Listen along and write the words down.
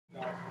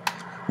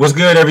What's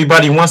good,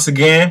 everybody? Once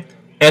again,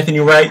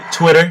 Anthony Wright,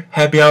 Twitter,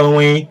 Happy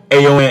Halloween,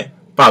 AON,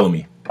 follow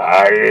me.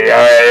 Come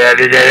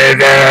to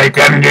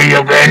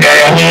your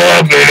granddaddy.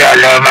 I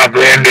love my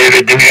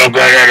grandbaby. Give me your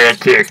granddaddy a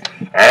kiss.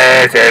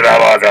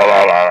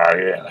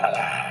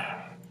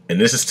 And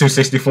this is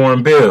 264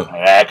 and Bill.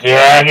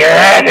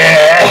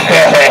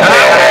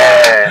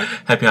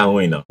 Happy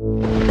Halloween, though.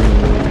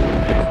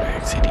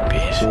 Rack City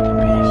bitch.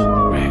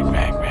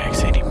 Rack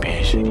City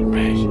bitch.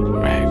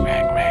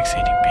 Rack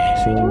City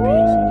bitch.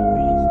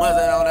 What's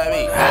that on that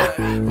beat?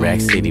 Rack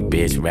City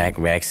bitch,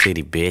 rack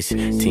City bitch.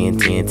 10,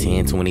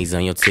 20s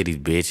on your titties,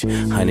 bitch.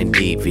 100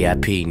 deep,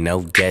 VIP, no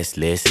guest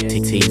list.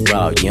 TT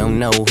raw, you don't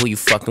know who you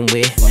fucking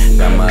with.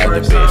 Got my other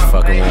bitch,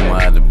 fucking with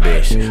my other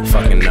bitch.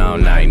 Fucking all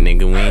night,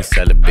 nigga, we ain't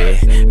sell a bit.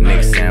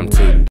 Nigga say I'm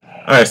too.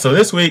 Alright, so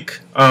this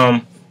week,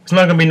 it's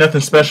not gonna be nothing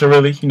special,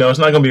 really. You know, it's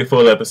not gonna be a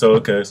full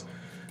episode because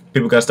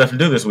people got stuff to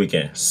do this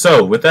weekend.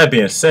 So, with that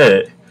being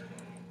said,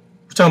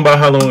 we're talking about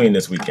Halloween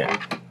this weekend.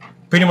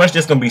 Pretty much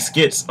just gonna be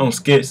skits on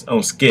skits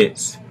on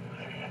skits.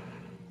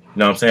 You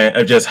know what I'm saying?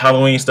 Of just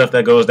Halloween stuff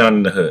that goes down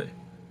in the hood.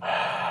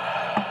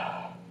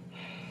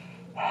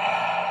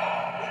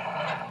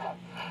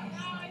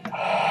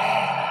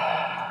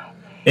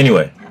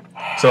 Anyway,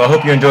 so I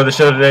hope you enjoyed the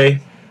show today.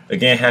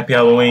 Again, happy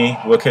Halloween.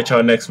 We'll catch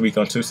y'all next week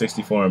on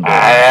 264 and Bill.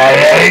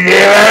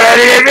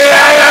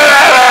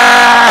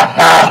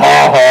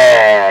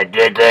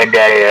 Get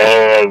granddaddy a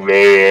hug,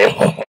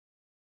 baby.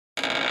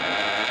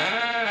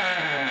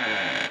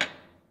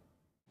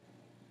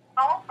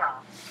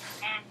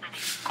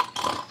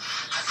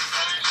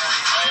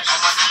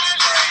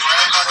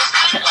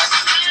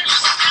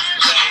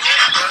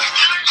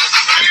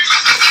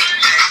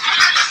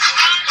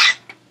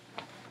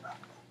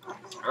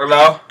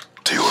 Hello?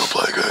 Do you want to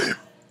play a game?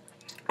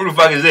 Who the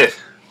fuck is this?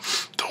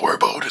 Don't worry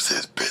about who this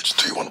is, bitch.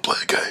 Do you want to play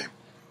a game?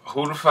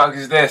 Who the fuck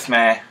is this,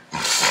 man?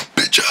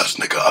 Bitch ass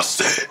nigga, I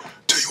said,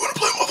 do you want to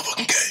play a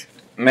motherfucking game?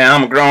 Man,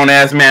 I'm a grown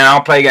ass man. I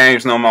don't play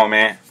games no more,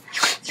 man.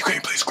 You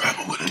can't play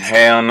Scrabble with a nigga.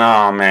 Hell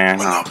no, man.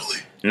 Monopoly.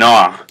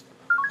 No.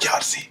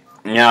 Yahtzee.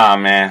 Nah,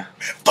 man.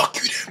 Man, fuck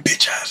you then,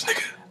 bitch ass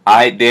nigga.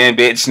 Alright then,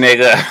 bitch,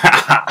 nigga.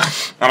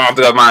 I don't have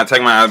to go mine.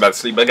 Take my ass about to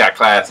sleep. I got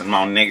class in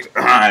my niggas.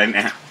 Alright,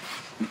 now.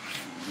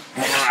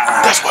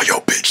 That's why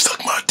your bitch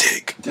suck my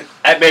dick.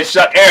 That bitch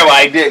suck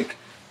everybody dick.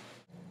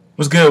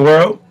 What's good,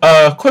 world?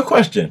 Quick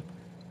question.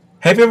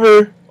 Have you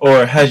ever,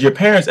 or has your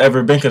parents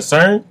ever been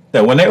concerned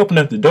that when they open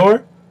up the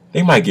door,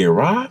 they might get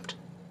robbed?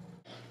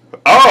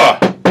 Oh,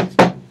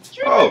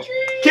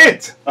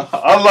 kids.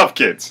 I love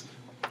kids.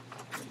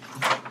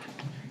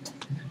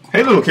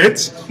 Hey, little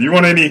kids. Do you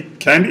want any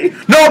candy?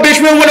 No, bitch,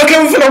 we don't want no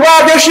candy. We finna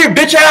rob your shit,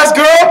 bitch ass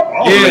girl.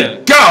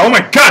 Oh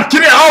my god,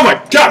 get in. Oh my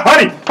god,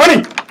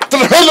 honey. To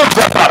the hell of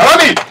that,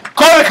 honey.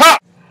 Call the cop.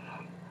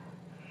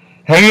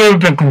 Have you ever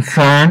been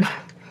concerned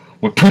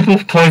with people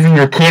poisoning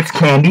your kids'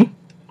 candy?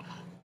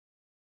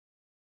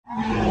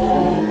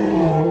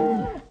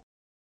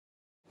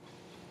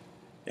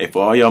 Hey,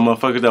 for all y'all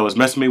motherfuckers that was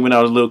messing with me when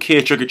I was a little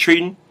kid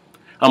trick-or-treating,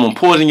 I'm gonna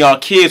poison y'all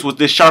kids with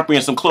this Sharpie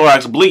and some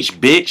Clorox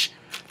bleach, bitch.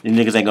 These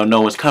niggas ain't gonna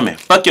know what's coming.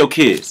 Fuck your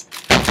kids.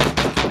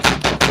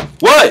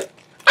 What?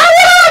 I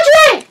want to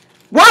drink.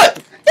 What?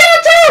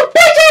 Damn, too,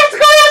 bitch ass to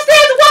go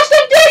downstairs and wash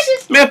them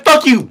dishes. Man,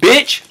 fuck you,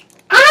 bitch.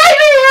 I ain't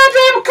have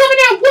to come in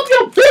there and whoop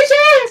your bitch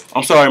ass.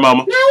 I'm sorry,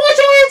 mama. Now I want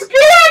your ass to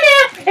get down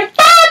there in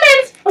 5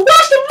 minutes and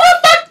wash the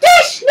motherfucking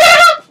dish,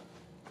 nigga.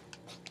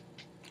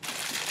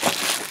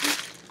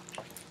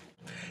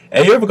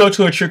 Hey, you ever go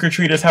to a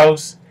trick-or-treater's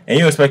house and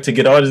you expect to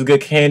get all this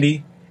good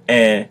candy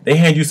and they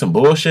hand you some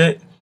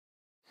bullshit?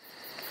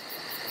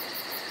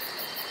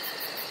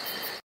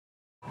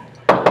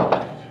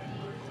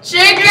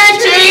 Trick or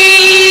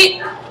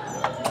treat!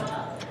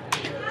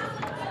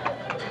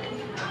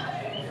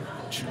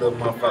 You little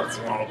motherfuckers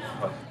want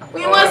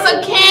We want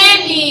some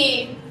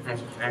candy!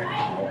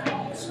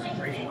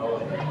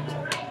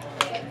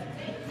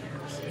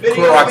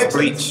 Clorox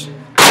bleach.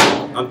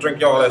 I'll drink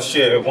y'all that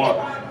shit at once.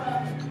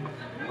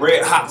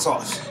 Red hot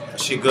sauce. That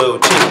shit good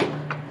with chicken.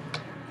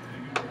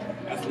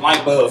 That's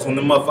light bulbs when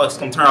the motherfuckers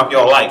come turn off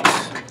your lights.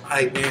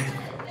 Alright, man.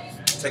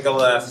 Take a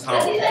last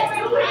home.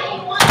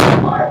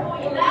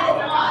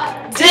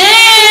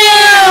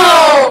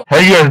 Damn!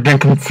 Have you ever been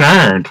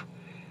concerned?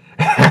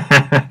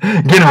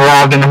 Getting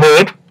robbed in the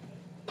hood?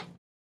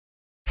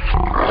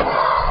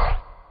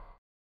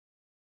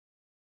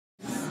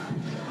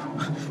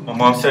 My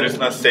mom said it's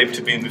not safe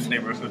to be in this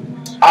neighborhood.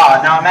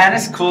 Oh, no, man,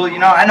 it's cool. You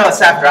know, I know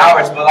it's after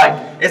hours, but, like,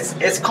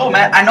 it's cool,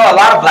 man. I know a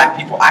lot of black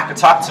people. I could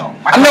talk to them.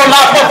 I know a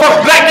lot of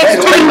motherfuckers black niggas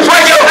too.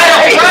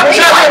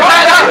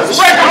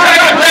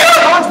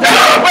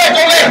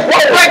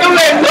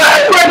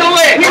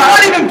 He's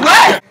not even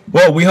black.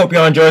 Well, we hope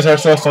y'all enjoyed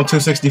ourselves on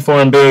 264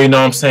 and Bill, you know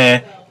what I'm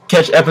saying?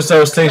 Catch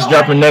episode 6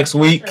 dropping next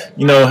week.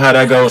 You know how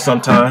that goes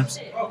sometimes.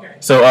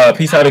 So,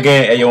 peace out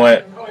again. Hey, yo,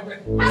 what?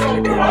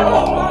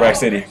 Rack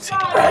City.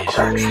 Rack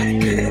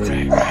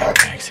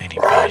City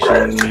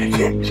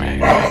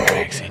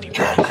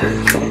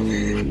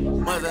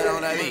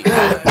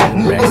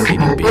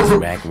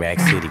bitch. Rack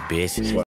City bitch.